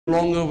no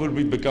longer will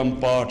we become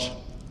part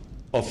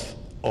of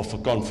a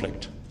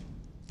conflict.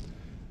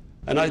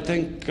 And I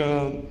think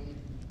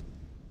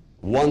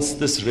once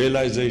this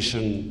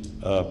realization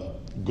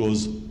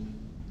goes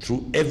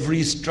through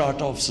every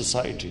strata of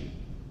society,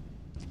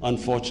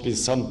 unfortunately,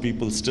 some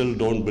people still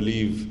don't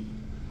believe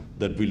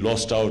that we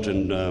lost out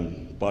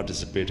in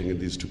participating in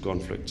these two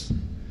conflicts.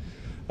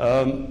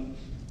 There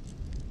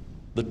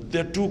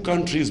are two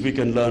countries we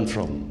can learn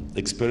from,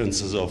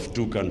 experiences of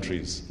two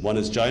countries. One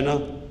is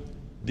China,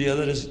 the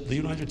other is the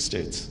United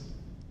States.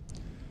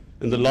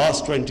 In the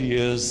last 20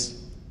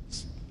 years,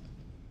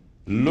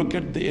 look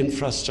at the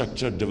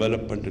infrastructure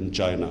development in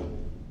China.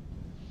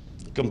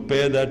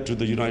 Compare that to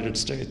the United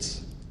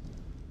States.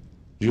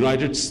 The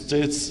United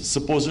States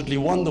supposedly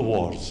won the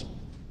wars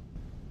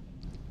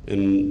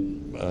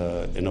in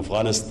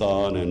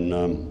Afghanistan,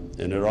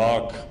 in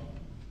Iraq.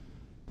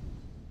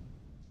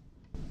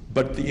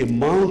 But the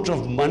amount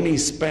of money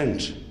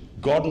spent,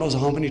 God knows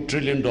how many $1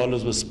 trillion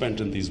was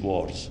spent in these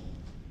wars.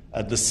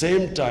 At the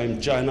same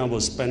time, China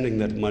was spending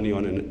that money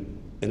in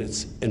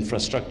its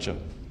infrastructure.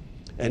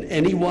 And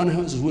anyone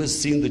who has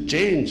seen the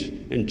change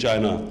in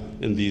China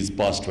in these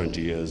past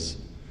 20 years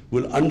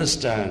will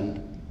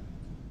understand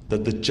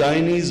that the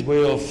Chinese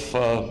way of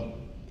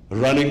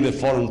running their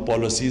foreign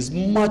policy is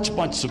much,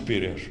 much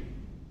superior.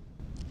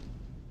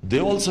 They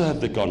also have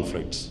the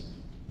conflicts,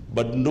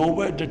 but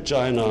nowhere did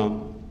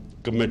China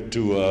commit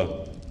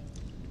to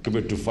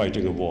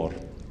fighting a war.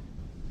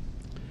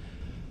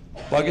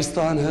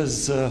 Pakistan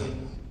has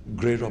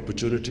great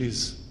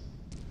opportunities.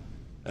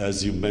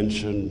 As you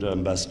mentioned,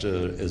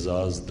 Ambassador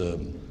Azaz, the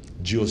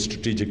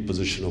geostrategic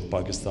position of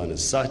Pakistan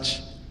is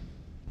such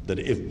that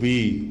if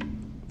we,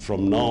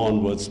 from now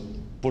onwards,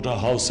 put our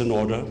house in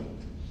order,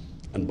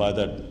 and by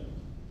that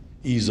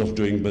ease of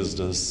doing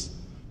business,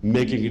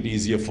 making it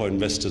easier for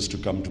investors to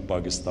come to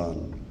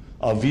Pakistan,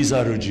 our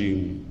visa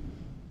regime,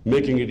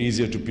 making it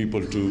easier to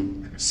people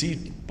to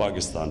see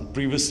Pakistan.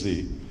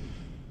 Previously,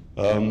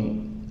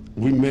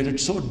 we made it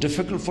so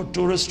difficult for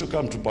tourists to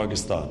come to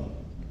Pakistan.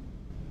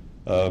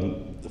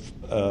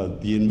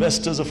 The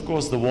investors, of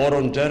course, the war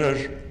on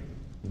terror,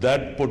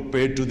 that put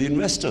paid to the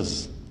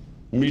investors.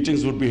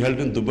 Meetings would be held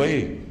in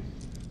Dubai.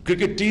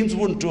 Cricket teams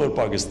wouldn't tour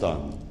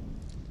Pakistan.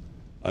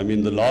 I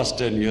mean, the last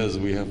 10 years,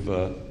 we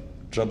have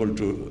trouble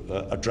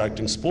to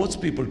attracting sports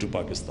people to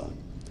Pakistan.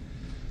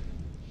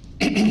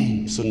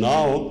 So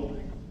now,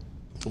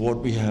 what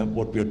we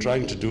are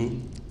trying to do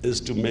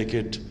is to make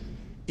it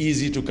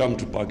easy to come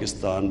to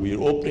Pakistan. We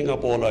are opening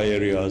up all our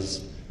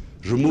areas,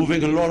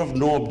 removing a lot of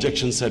no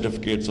objection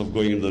certificates of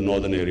going into the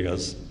northern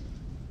areas.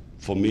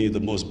 For me, the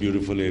most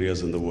beautiful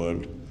areas in the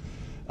world.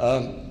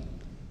 And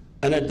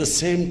at the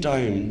same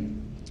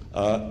time,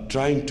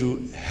 trying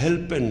to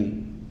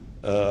helping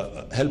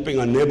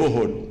our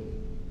neighborhood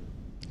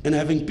in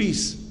having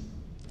peace.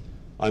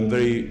 I'm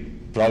very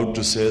proud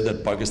to say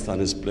that Pakistan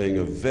is playing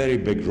a very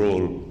big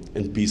role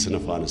in peace in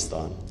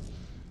Afghanistan.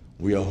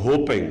 We are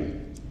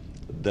hoping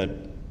that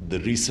the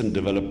recent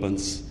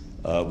developments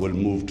will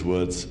move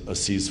towards a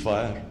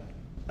ceasefire,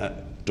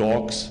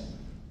 talks,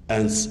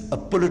 and a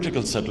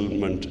political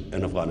settlement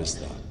in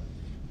Afghanistan.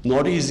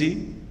 Not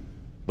easy,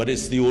 but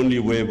it's the only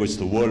way which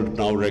the world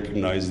now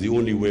recognizes. The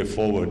only way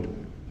forward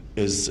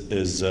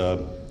is a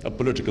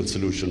political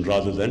solution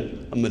rather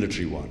than a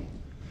military one.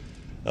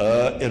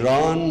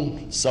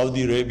 Iran,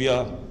 Saudi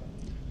Arabia,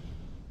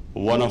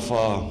 one of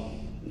our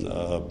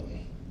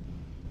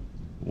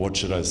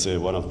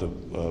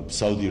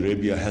Saudi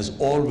Arabia has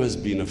always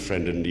been a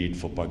friend in need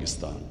for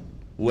Pakistan.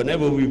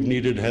 Whenever we've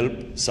needed help,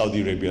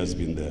 Saudi Arabia has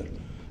been there.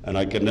 And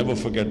I can never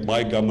forget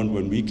my government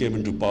when we came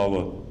into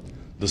power,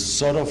 the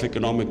sort of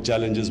economic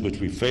challenges which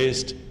we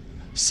faced,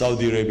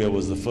 Saudi Arabia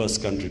was the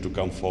first country to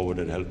come forward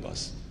and help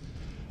us.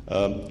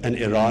 And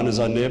Iran is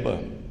our neighbor.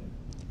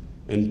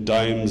 In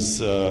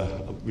times,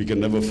 we can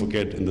never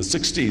forget, in the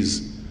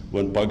 60s,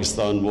 when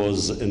Pakistan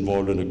was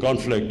involved in a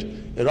conflict,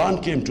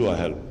 Iran came to our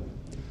help.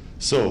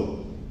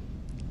 So,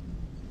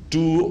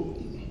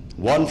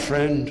 one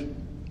friend,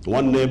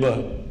 one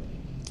neighbor,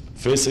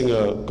 facing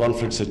a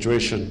conflict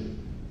situation,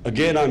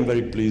 again, I'm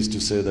very pleased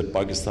to say that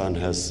Pakistan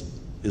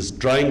is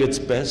trying its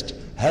best,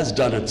 has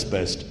done its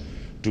best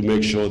to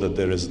make sure that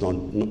there is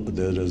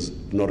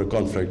not a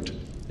conflict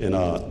in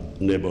our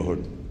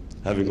neighborhood,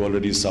 having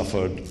already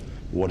suffered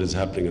what is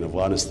happening in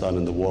Afghanistan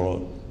and the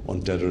war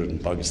on terror in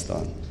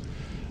Pakistan.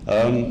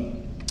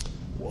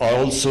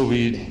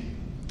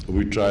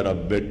 We tried our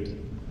bit.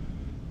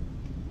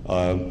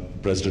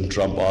 President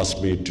Trump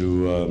asked me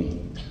to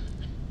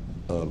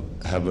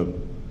have a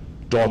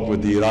talk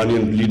with the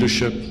Iranian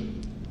leadership,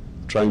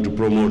 trying to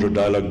promote a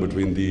dialogue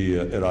between the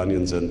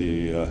Iranians and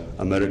the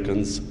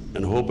Americans,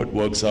 and hope it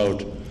works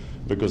out,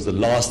 because the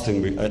last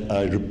thing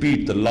I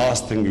repeat, the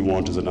last thing we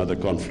want is another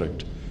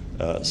conflict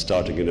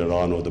starting in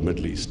Iran or the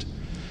Middle East.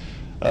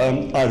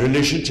 Our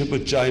relationship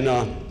with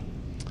China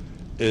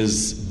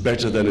is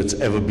better than it's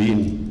ever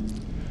been.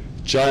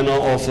 China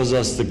offers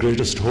us the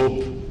greatest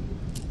hope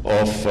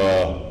of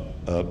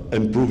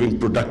improving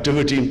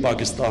productivity in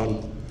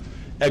Pakistan,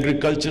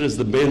 Agriculture is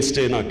the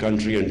mainstay in our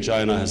country, and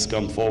China has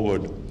come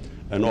forward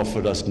and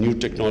offered us new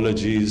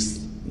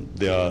technologies.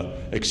 There are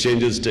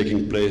exchanges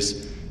taking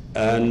place.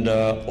 And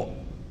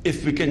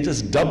if we can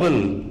just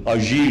double our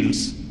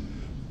yields,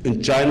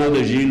 in China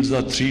the yields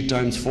are 3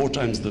 times, 4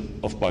 times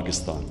of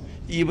Pakistan.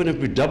 Even if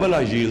we double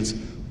our yields,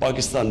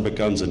 Pakistan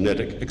becomes a net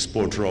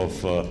exporter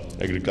of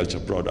agriculture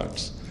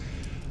products.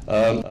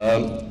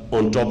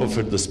 On top of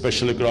it, the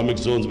special economic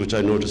zones, which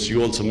I noticed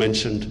you also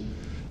mentioned,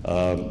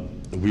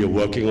 we are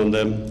working on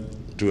them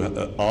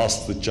to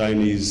ask the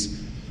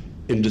Chinese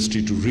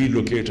industry to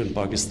relocate in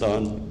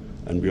Pakistan,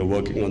 and we are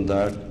working on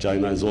that.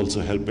 China is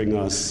also helping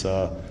us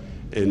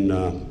in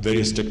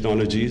various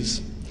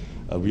technologies.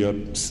 We are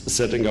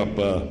setting up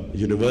a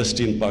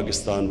university in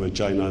Pakistan where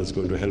China is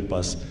going to help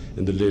us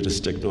in the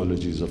latest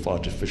technologies of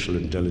artificial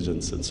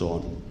intelligence and so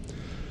on.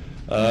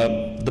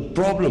 The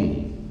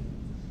problem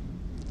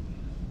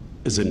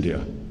is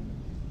India.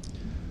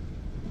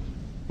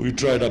 We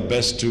tried our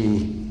best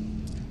to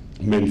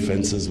mend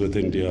fences with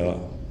India,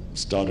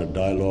 started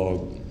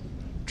dialogue,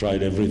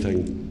 tried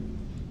everything.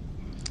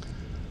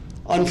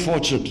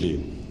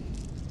 Unfortunately,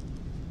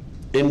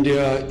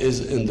 India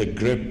is in the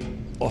grip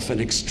of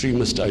an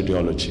extremist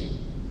ideology.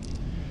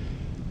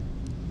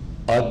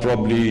 I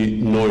probably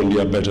know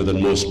India better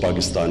than most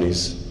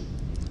Pakistanis.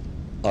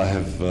 I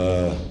have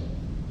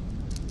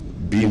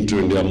been to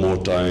India more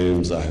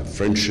times. I have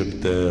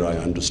friendship there. I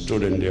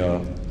understood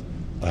India.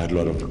 I had a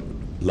lot of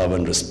love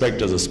and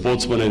respect as a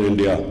sportsman in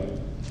India.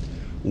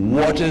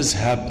 What is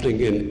happening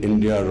in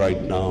India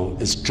right now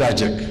is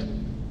tragic.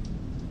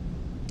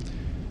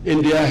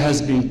 India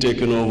has been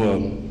taken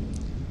over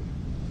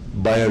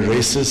by a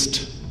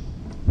racist,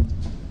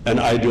 an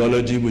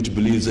ideology which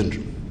believes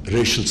in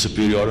racial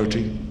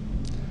superiority,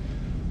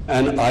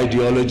 an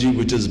ideology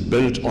which is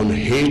built on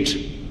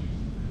hate,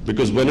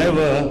 because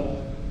whenever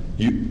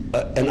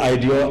an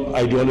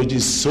ideology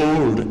is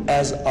sold,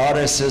 as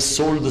RSS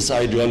sold this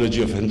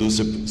ideology of Hindu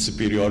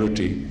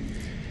superiority,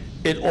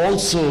 it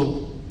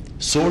also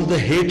sold the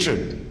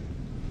hatred.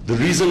 The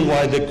reason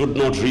why they could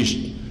not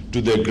reach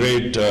to their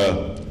great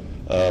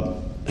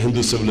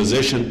Hindu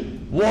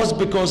civilization was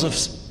because of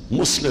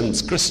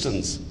Muslims,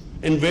 Christians,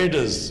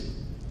 invaders.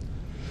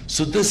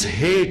 So this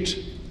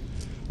hate,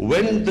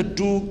 when the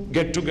two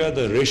get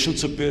together, racial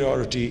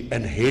superiority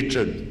and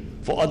hatred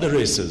for other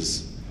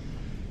races,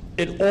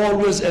 it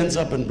always ends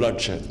up in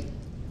bloodshed.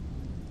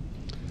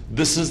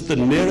 This is the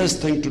nearest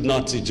thing to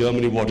Nazi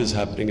Germany, what is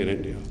happening in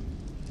India.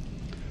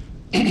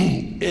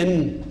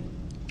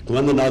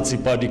 When the Nazi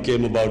Party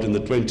came about in the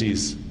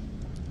 20s,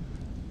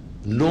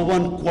 no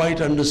one quite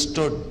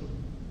understood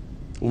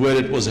where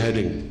it was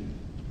heading.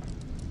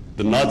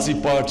 The Nazi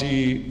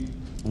Party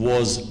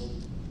was,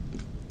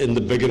 in the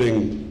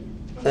beginning,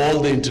 all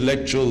the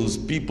intellectuals,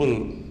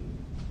 people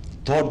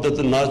thought that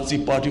the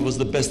Nazi Party was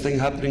the best thing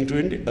happening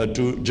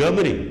to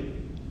Germany,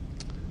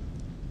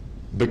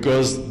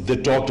 because they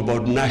talked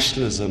about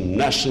nationalism,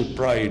 national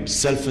pride,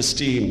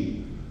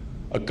 self-esteem,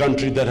 a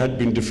country that had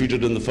been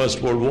defeated in the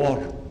First World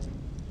War.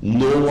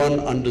 No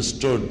one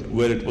understood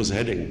where it was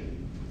heading.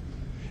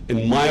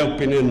 In my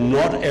opinion,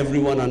 not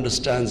everyone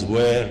understands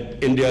where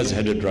India is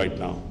headed right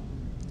now.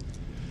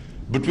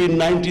 Between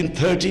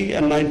 1930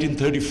 and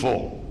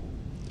 1934,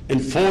 in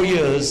 4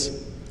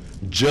 years,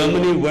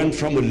 Germany went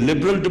from a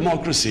liberal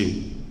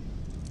democracy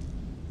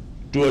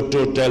to a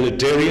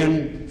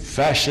totalitarian,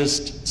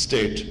 fascist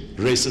state,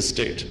 racist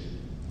state.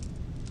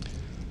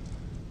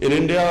 In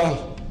India,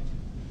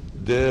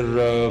 their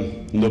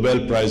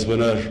Nobel Prize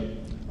winner,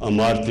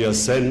 Amartya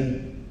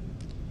Sen,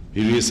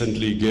 he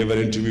recently gave an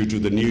interview to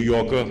the New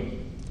Yorker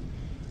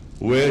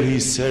where he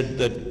said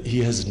that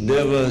he's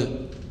never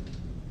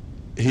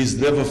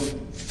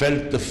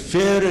felt the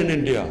fear in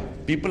India.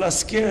 People are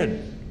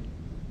scared.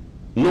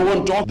 No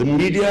one talks. The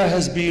media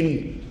has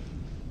been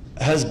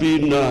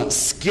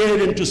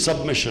scared into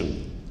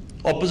submission.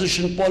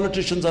 Opposition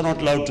politicians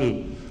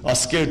are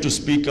scared to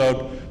speak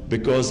out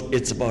because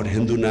it's about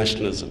Hindu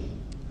nationalism.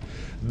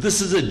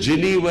 This is a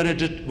genie, when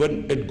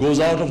it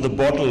goes out of the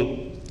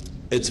bottle,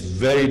 it's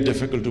very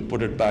difficult to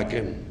put it back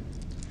in.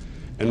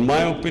 In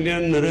my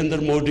opinion,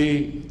 Narendra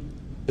Modi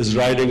is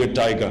riding a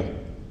tiger.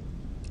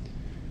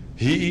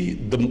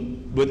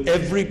 With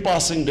every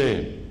passing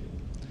day,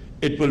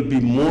 it will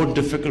be more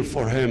difficult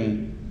for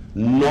him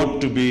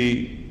not to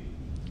be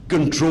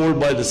controlled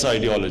by this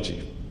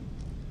ideology.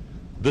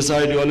 This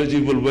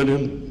ideology will win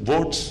him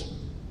votes,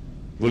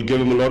 will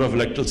give him a lot of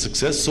electoral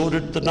success. So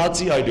did the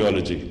Nazi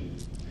ideology.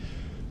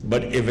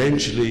 But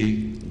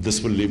eventually, this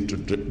will lead to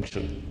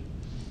destruction.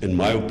 In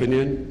my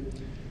opinion,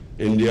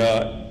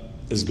 India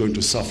is going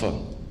to suffer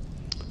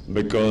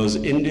because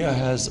India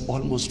has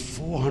almost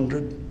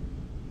 400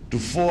 to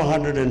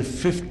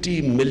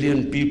 450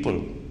 million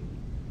people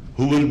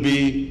who will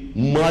be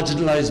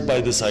marginalized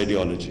by this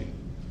ideology.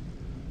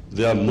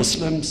 They are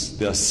Muslims,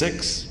 they are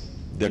Sikhs,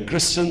 they are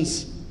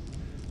Christians,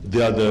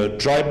 they are the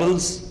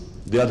tribals,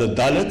 they are the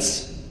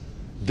Dalits.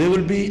 They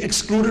will be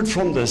excluded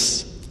from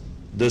this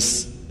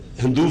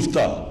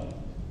Hindutva,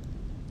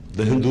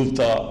 the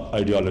Hindutva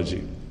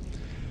ideology.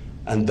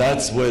 And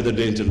that's where the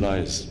danger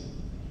lies.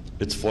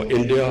 It's for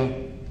India.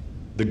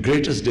 The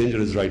greatest danger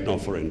is right now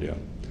for India.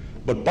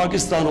 But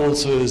Pakistan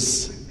also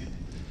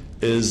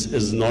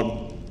is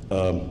not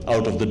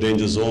out of the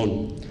danger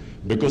zone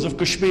because of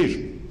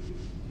Kashmir.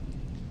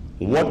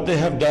 What they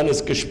have done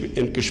is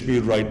in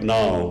Kashmir right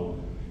now,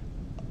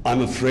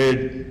 I'm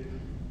afraid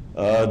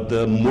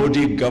the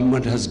Modi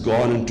government has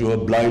gone into a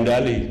blind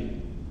alley.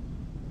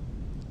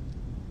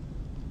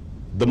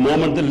 The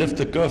moment they lift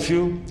the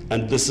curfew,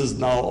 and this is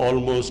now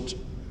almost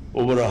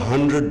over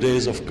 100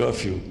 days of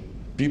curfew,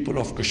 people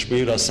of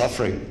Kashmir are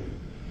suffering.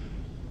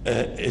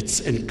 It's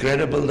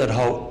incredible that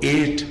how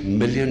 8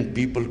 million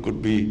people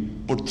could be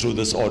put through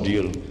this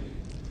ordeal.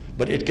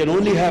 But it can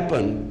only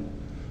happen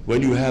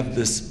when you have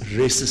this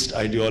racist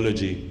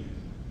ideology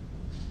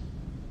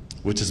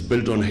which is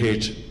built on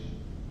hate.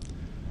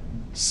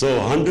 So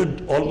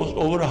almost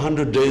over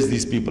 100 days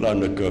these people are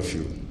under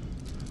curfew.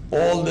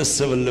 All the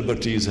civil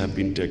liberties have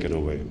been taken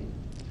away.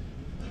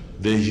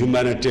 Their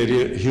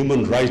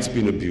human rights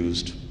been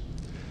abused.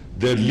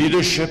 Their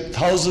leadership,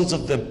 thousands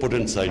of them put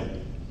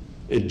inside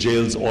in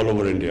jails all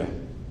over India.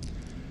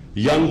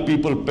 Young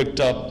people picked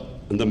up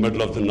in the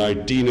middle of the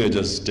night,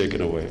 teenagers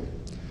taken away.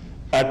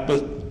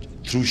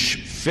 Through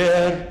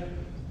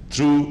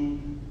through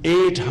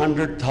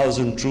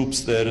 800,000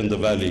 troops there in the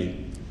valley,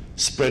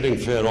 spreading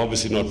fear,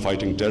 obviously not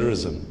fighting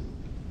terrorism,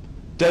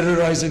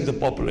 terrorizing the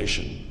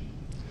population.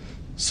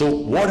 So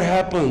what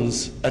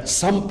happens at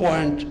some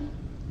point,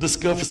 this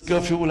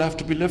curfew will have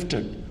to be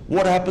lifted.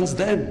 What happens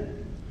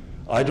then?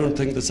 I don't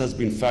think this has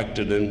been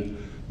factored in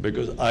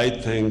because I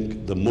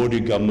think the Modi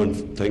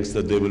government thinks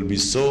that they will be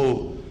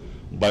so,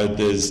 by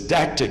these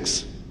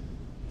tactics,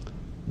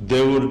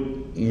 they will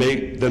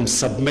make them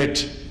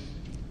submit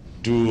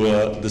to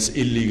this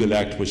illegal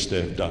act which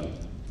they have done.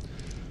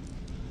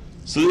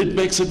 So it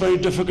makes it very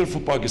difficult for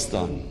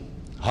Pakistan.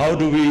 How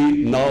do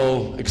we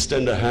now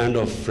extend a hand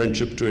of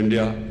friendship to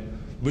India,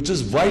 which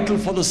is vital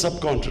for the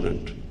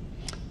subcontinent?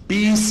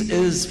 Peace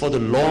is for the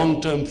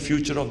long-term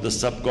future of the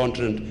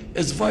subcontinent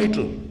is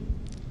vital.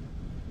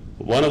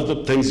 One of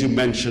the things you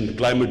mentioned,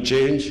 climate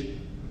change,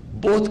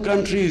 both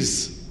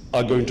countries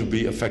are going to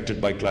be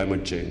affected by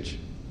climate change.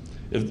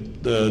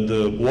 If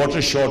the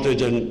water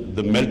shortage and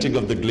the melting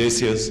of the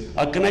glaciers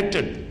are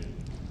connected.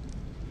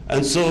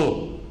 And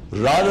so,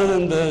 rather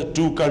than the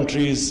two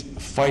countries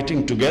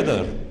fighting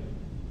together,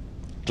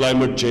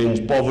 climate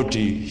change,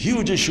 poverty,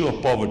 huge issue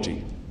of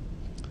poverty,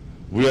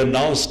 we are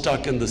now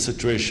stuck in the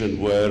situation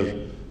where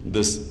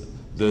this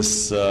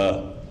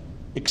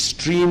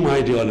extreme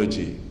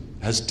ideology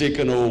has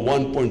taken over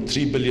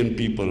 1.3 billion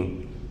people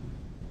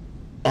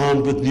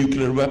armed with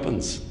nuclear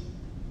weapons.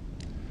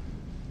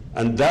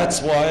 And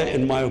that's why,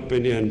 in my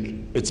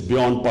opinion, it's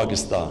beyond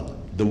Pakistan.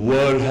 The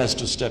world has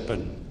to step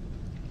in.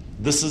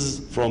 This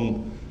is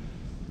from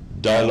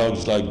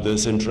dialogues like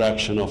this,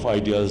 interaction of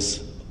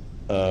ideas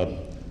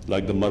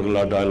like the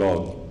Margalla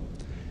dialogue.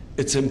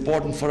 It's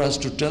important for us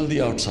to tell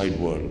the outside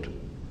world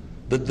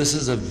that this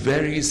is a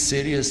very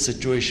serious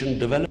situation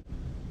developing.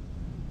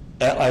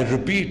 I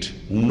repeat,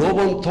 no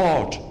one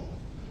thought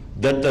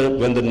that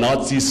when the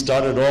Nazis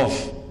started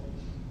off,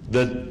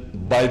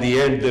 that by the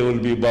end there will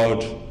be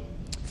about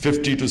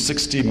 50 to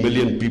 60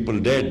 million people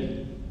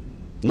dead.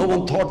 No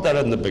one thought that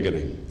in the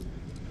beginning.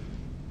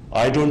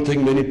 I don't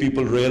think many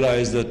people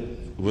realize that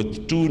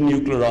with two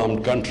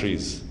nuclear-armed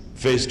countries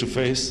face to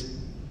face,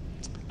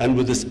 and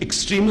with this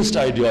extremist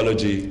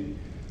ideology,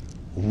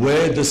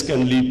 where this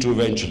can lead to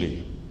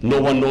eventually,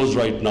 no one knows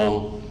right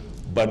now.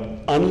 But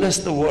unless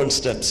the world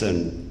steps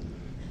in,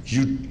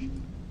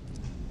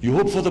 you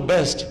hope for the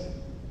best,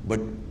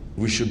 but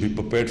we should be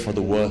prepared for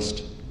the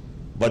worst.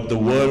 But the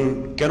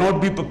world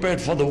cannot be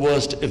prepared for the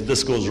worst if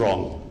this goes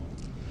wrong.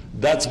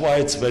 That's why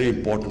it's very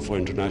important for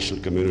international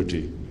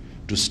community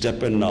to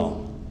step in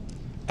now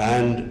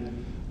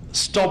and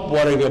stop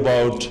worrying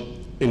about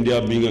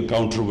India being a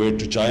counterweight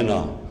to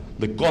China.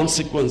 The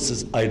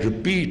consequences, I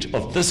repeat,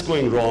 of this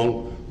going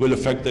wrong will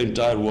affect the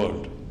entire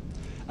world.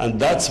 And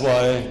that's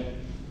why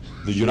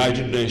the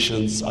United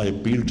Nations, I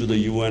appealed to the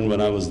UN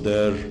when I was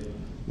there.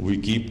 We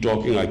keep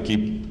talking, I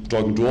keep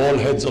talking to all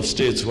heads of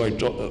states who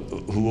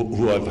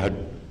I've had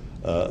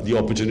the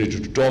opportunity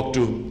to talk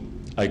to.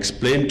 I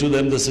explained to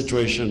them the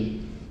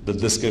situation, that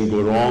this can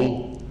go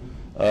wrong.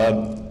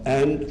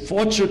 And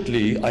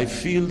fortunately, I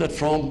feel that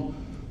from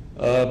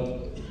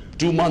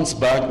 2 months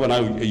back when I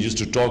used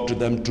to talk to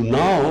them to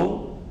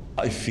now,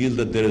 I feel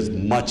that there is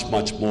much,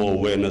 much more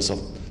awareness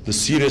of the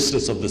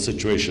seriousness of the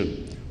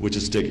situation which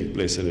is taking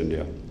place in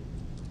India.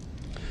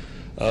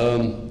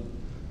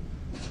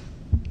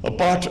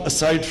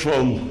 Aside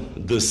from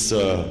this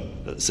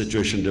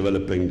situation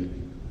developing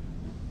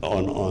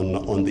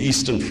on the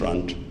Eastern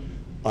Front,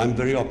 I'm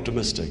very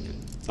optimistic.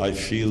 I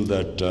feel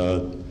that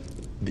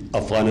the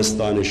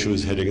Afghanistan issue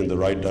is heading in the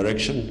right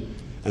direction.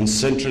 And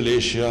Central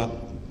Asia,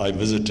 I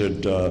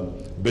visited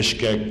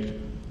Bishkek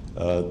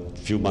a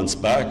few months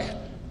back,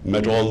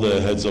 met all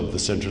the heads of the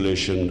Central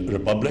Asian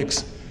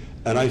republics,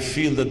 and I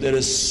feel that there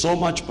is so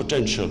much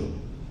potential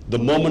The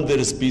moment there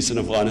is peace in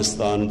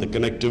Afghanistan, the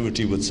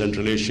connectivity with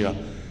Central Asia,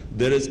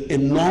 there is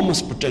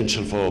enormous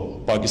potential for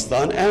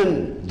Pakistan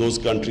and those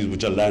countries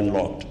which are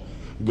landlocked.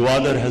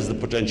 Gwadar has the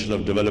potential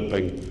of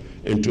developing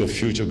into a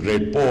future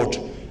great port,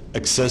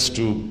 access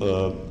to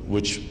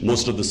which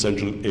most of the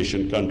Central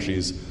Asian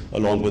countries,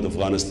 along with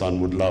Afghanistan,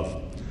 would love.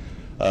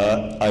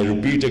 I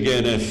repeat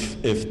again,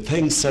 if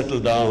things settle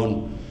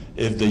down,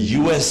 if the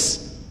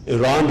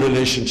US-Iran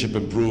relationship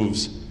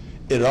improves,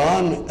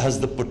 Iran has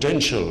the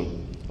potential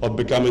of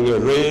becoming a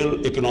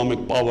real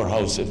economic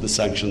powerhouse if the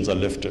sanctions are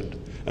lifted.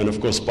 And of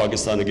course,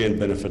 Pakistan again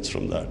benefits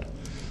from that.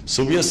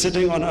 So we are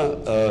sitting on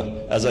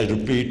as I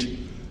repeat,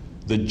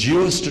 the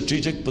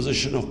geostrategic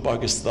position of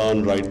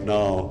Pakistan right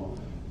now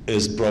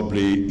is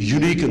probably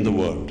unique in the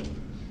world.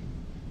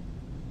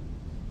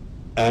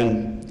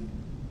 And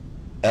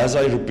as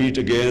I repeat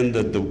again,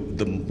 that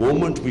the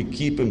moment we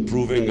keep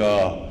improving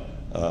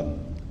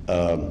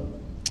the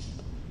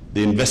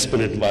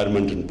investment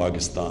environment in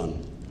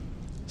Pakistan,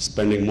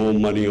 spending more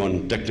money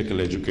on technical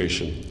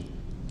education,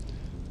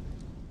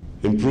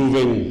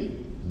 improving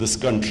this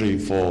country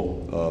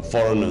for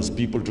foreigners,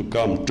 people to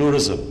come,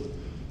 tourism.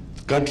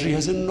 The country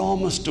has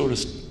enormous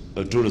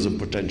tourism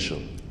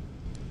potential.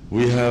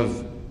 We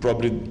have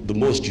probably the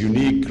most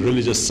unique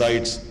religious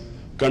sites.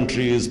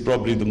 Country is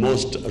probably the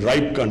most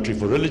ripe country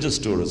for religious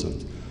tourism.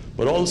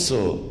 But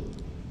also,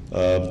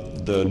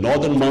 the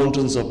northern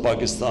mountains of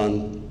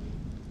Pakistan,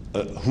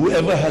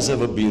 whoever has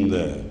ever been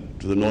there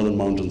to the northern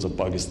mountains of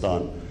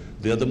Pakistan,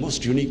 they are the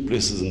most unique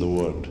places in the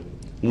world.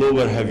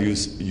 Nowhere have you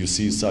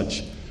see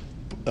such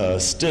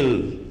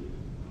still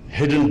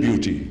hidden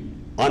beauty,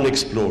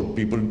 unexplored.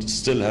 People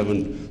still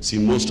haven't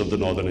seen most of the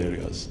northern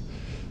areas.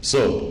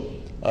 So,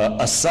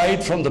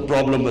 aside from the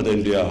problem with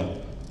India,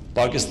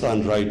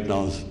 Pakistan right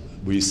now,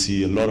 we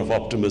see a lot of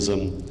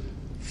optimism.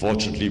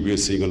 Fortunately, we are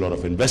seeing a lot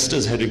of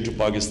investors heading to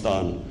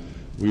Pakistan.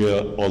 We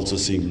are also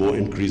seeing more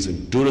increase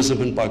in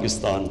tourism in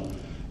Pakistan.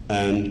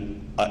 And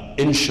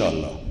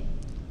inshallah,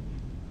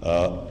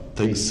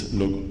 things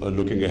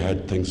looking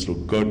ahead, things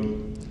look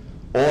good.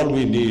 All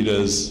we need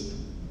is,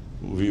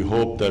 we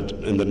hope that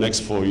in the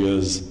next 4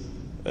 years,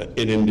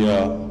 in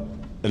India,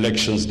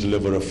 elections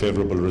deliver a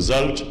favorable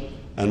result,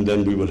 and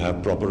then we will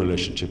have proper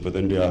relationship with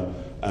India.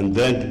 And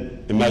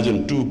then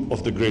imagine two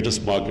of the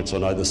greatest markets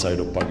on either side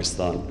of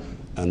Pakistan,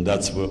 and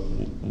that's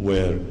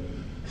where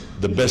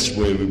the best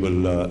way we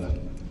will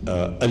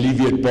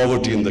alleviate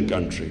poverty in the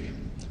country.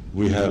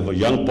 We have a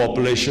young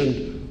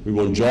population, we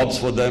want jobs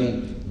for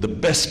them. The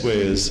best way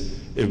is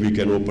if we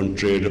can open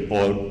trade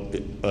or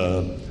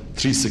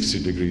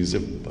 360 degrees.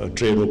 If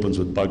trade opens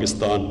with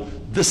Pakistan,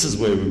 this is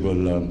where we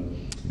will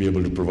be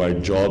able to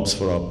provide jobs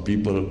for our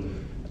people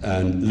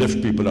and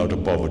lift people out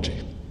of poverty.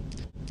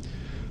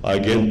 I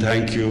again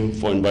thank you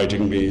for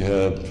inviting me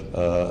here,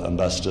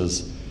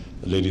 ambassadors,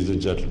 ladies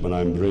and gentlemen.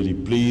 I'm really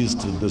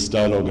pleased that this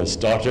dialogue has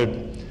started,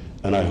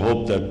 and I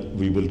hope that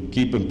we will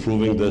keep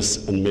improving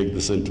this and make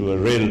this into a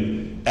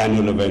real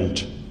annual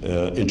event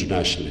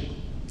internationally.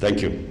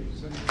 Thank you.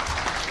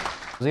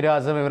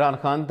 वज़ीर-ए-आज़म इमरान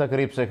खान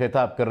तकरीब से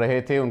खिताब कर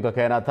रहे थे। उनका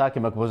कहना था कि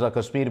मकबूजा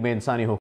कश्मीर में इंसानी